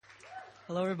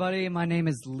Hello, everybody. My name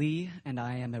is Lee, and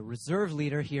I am a reserve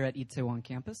leader here at Itaewon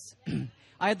campus.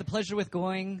 I had the pleasure with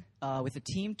going with a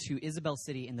team to Isabel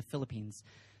City in the Philippines.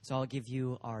 So I'll give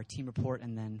you our team report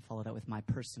and then follow that with my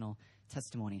personal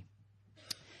testimony.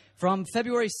 From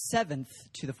February 7th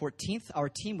to the 14th, our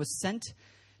team was sent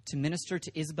to minister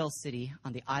to Isabel City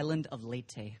on the island of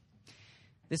Leyte.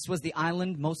 This was the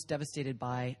island most devastated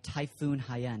by Typhoon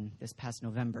Haiyan this past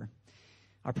November.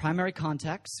 Our primary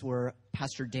contacts were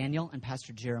Pastor Daniel and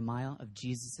Pastor Jeremiah of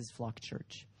Jesus' Flock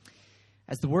Church.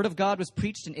 As the Word of God was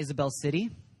preached in Isabel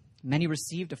City, many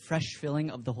received a fresh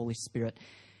filling of the Holy Spirit,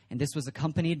 and this was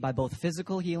accompanied by both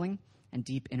physical healing and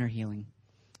deep inner healing.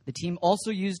 The team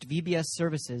also used VBS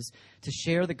services to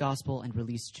share the gospel and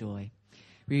release joy.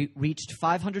 We reached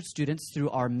 500 students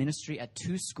through our ministry at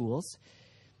 2 schools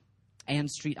and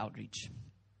street outreach.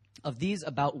 Of these,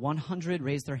 about 100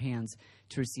 raised their hands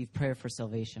to receive prayer for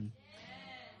salvation.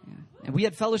 Yeah. And we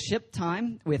had fellowship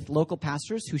time with local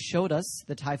pastors who showed us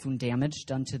the typhoon damage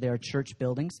done to their church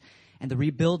buildings and the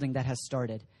rebuilding that has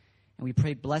started. And we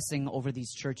prayed blessing over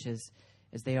these churches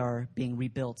as they are being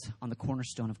rebuilt on the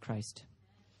cornerstone of Christ.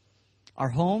 Our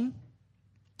home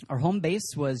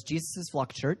base was Jesus'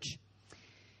 Flock Church,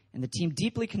 and the team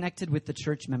deeply connected with the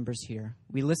church members here.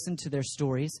 We listened to their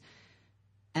stories,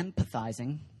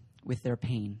 empathizing with their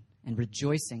pain and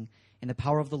rejoicing in the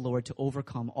power of the Lord to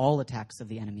overcome all attacks of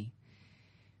the enemy.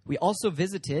 We also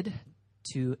visited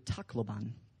to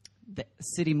Tacloban, the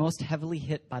city most heavily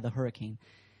hit by the hurricane.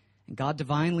 And God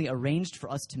divinely arranged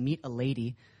for us to meet a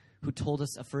lady who told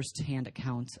us a first-hand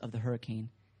account of the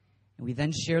hurricane. And we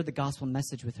then shared the gospel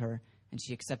message with her, and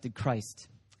she accepted Christ.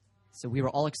 So we were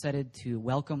all excited to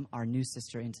welcome our new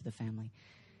sister into the family.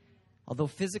 Although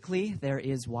physically there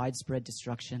is widespread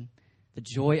destruction, the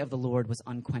joy of the Lord was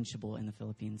unquenchable in the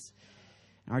Philippines.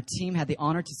 And our team had the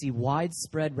honor to see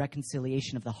widespread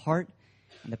reconciliation of the heart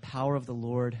and the power of the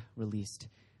Lord released.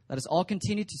 Let us all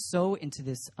continue to sow into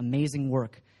this amazing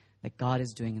work that God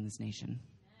is doing in this nation.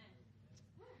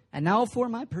 And now for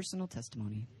my personal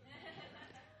testimony.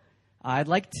 I'd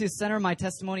like to center my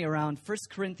testimony around 1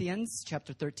 Corinthians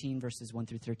chapter 13, verses 1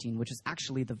 through 13, which is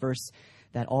actually the verse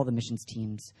that all the missions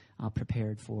teams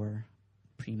prepared for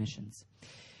pre-missions.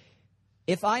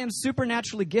 If I am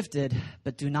supernaturally gifted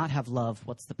but do not have love,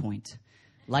 what's the point?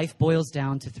 Life boils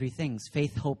down to 3 things: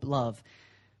 faith, hope, love.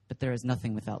 But there is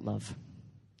nothing without love.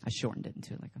 I shortened it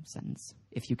into like a sentence,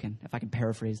 if I can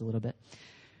paraphrase a little bit.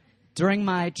 During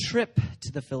my trip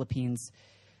to the Philippines,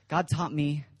 God taught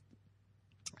me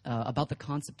about the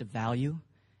concept of value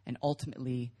and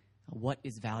ultimately what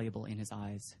is valuable in his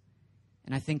eyes.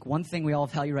 And I think one thing we all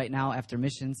value right now after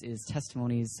missions is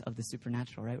testimonies of the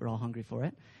supernatural, right? We're all hungry for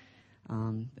it.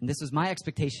 And this was my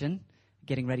expectation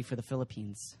getting ready for the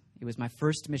Philippines. It was my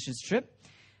first missions trip,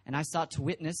 and I sought to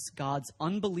witness God's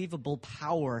unbelievable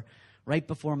power right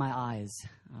before my eyes.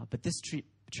 But this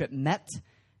trip met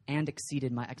and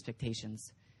exceeded my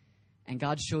expectations. And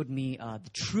God showed me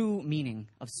the true meaning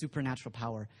of supernatural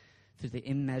power through the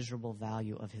immeasurable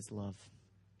value of his love.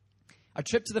 Our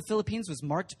trip to the Philippines was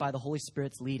marked by the Holy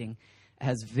Spirit's leading,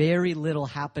 as very little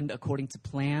happened according to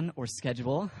plan or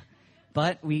schedule.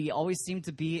 But we always seemed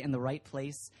to be in the right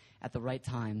place at the right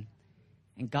time.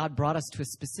 And God brought us to a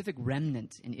specific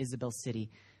remnant in Isabel City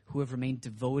who have remained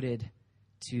devoted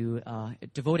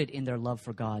in their love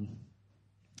for God.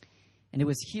 And it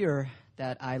was here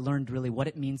that I learned really what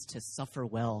it means to suffer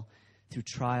well through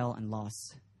trial and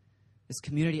loss. This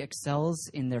community excels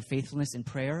in their faithfulness in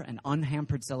prayer and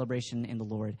unhampered celebration in the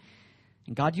Lord.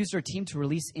 And God used our team to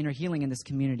release inner healing in this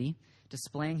community,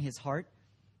 displaying his heart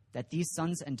that these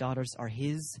sons and daughters are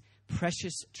his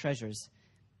precious treasures.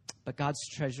 But God's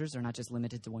treasures are not just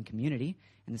limited to one community,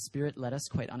 and the Spirit led us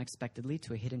quite unexpectedly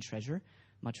to a hidden treasure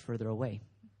much further away.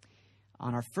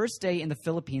 On our first day in the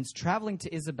Philippines, traveling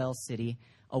to Isabel City,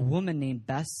 a woman named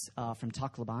Bess from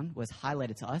Tacloban was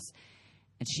highlighted to us,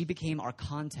 and she became our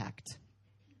contact.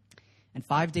 And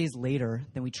 5 days later,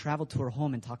 then we traveled to her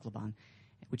home in Tacloban,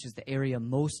 which is the area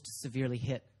most severely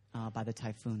hit by the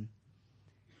typhoon.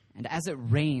 And as it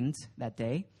rained that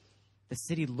day, the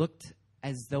city looked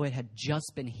as though it had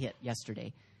just been hit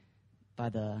yesterday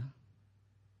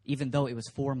even though it was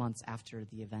 4 months after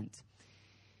the event.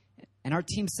 And our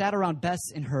team sat around Bess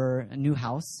in her new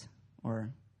house,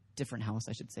 or different house,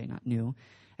 I should say, not new,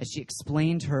 as she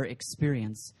explained her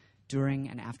experience during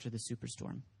and after the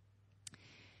superstorm.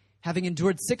 Having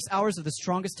endured 6 hours of the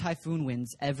strongest typhoon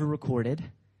winds ever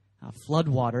recorded, flood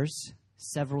waters,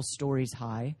 several stories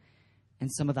high,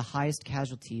 and some of the highest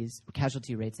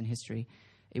casualty rates in history,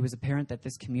 it was apparent that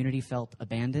this community felt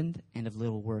abandoned and of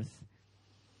little worth.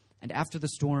 And after the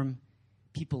storm,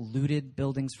 People looted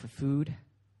buildings for food.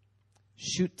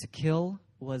 Shoot to kill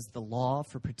was the law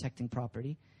for protecting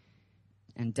property.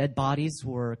 And dead bodies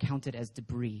were counted as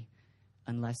debris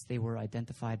unless they were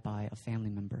identified by a family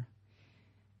member.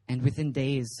 And within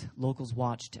days, locals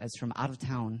watched as from out of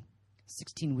town,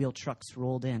 16-wheel trucks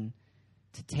rolled in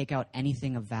to take out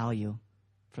anything of value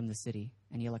from the city,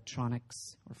 any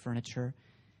electronics or furniture,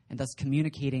 and thus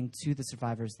communicating to the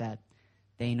survivors that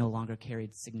they no longer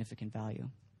carried significant value.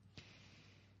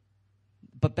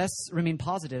 But Bess remained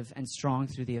positive and strong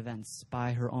through the events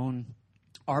by her own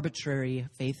arbitrary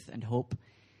faith and hope.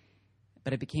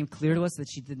 But it became clear to us that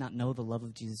she did not know the love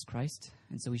of Jesus Christ,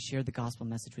 and so we shared the gospel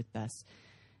message with Bess.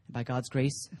 And by God's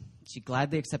grace, she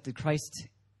gladly accepted Christ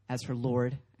as her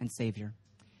Lord and Savior.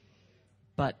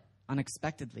 But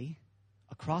unexpectedly,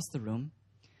 across the room,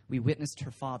 we witnessed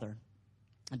her father,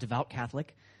 a devout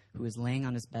Catholic who was laying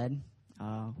on his bed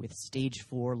with stage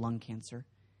 4 lung cancer.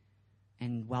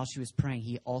 And while she was praying,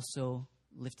 he also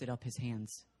lifted up his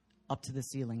hands up to the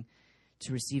ceiling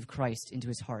to receive Christ into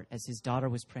his heart as his daughter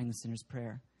was praying the sinner's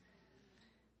prayer.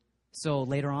 So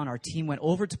later on, our team went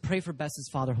over to pray for Bess's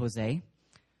father, Jose,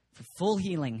 for full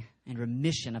healing and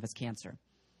remission of his cancer.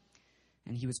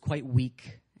 And he was quite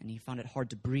weak, and he found it hard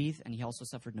to breathe, and he also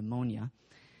suffered pneumonia.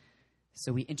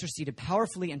 So we interceded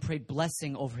powerfully and prayed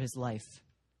blessing over his life.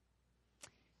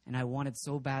 And I wanted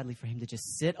so badly for him to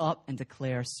just sit up and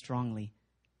declare strongly,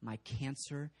 "My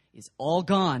cancer is all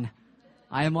gone.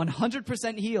 I am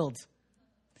 100% healed."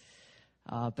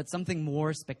 But something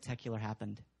more spectacular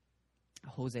happened.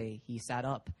 Jose, he sat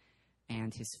up,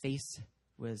 and his face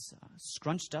was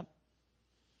scrunched up,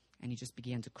 and he just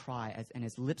began to cry, and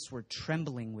his lips were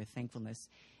trembling with thankfulness.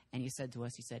 And he said to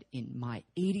us, he said, "In my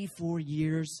 84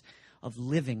 years of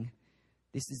living,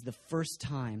 this is the first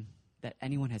time that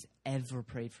anyone has ever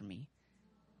prayed for me.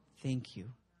 Thank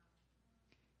you."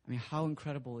 I mean, how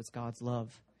incredible is God's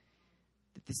love?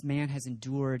 That this man has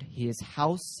endured his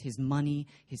house, his money,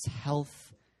 his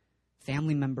health,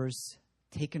 family members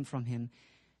taken from him,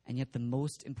 and yet the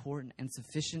most important and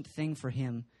sufficient thing for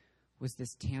him was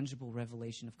this tangible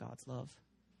revelation of God's love.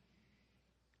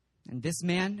 And this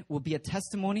man will be a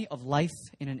testimony of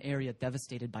life in an area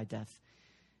devastated by death.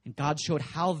 And God showed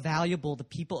how valuable the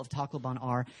people of Tacloban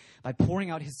are by pouring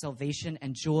out his salvation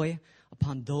and joy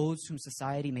upon those whom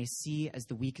society may see as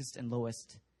the weakest and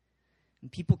lowest.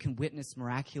 And people can witness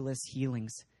miraculous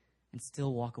healings and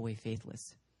still walk away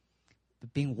faithless.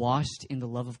 But being washed in the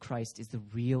love of Christ is the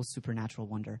real supernatural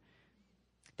wonder.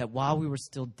 That while we were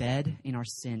still dead in our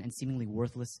sin and seemingly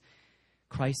worthless,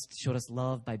 Christ showed us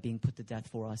love by being put to death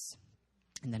for us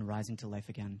and then rising to life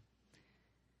again.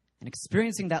 And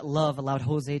experiencing that love allowed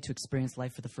Jose to experience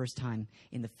life for the first time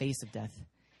in the face of death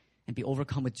and be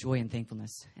overcome with joy and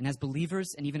thankfulness. And as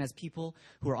believers, and even as people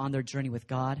who are on their journey with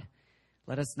God,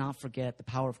 let us not forget the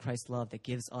power of Christ's love that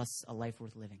gives us a life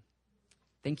worth living.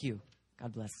 Thank you.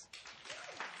 God bless.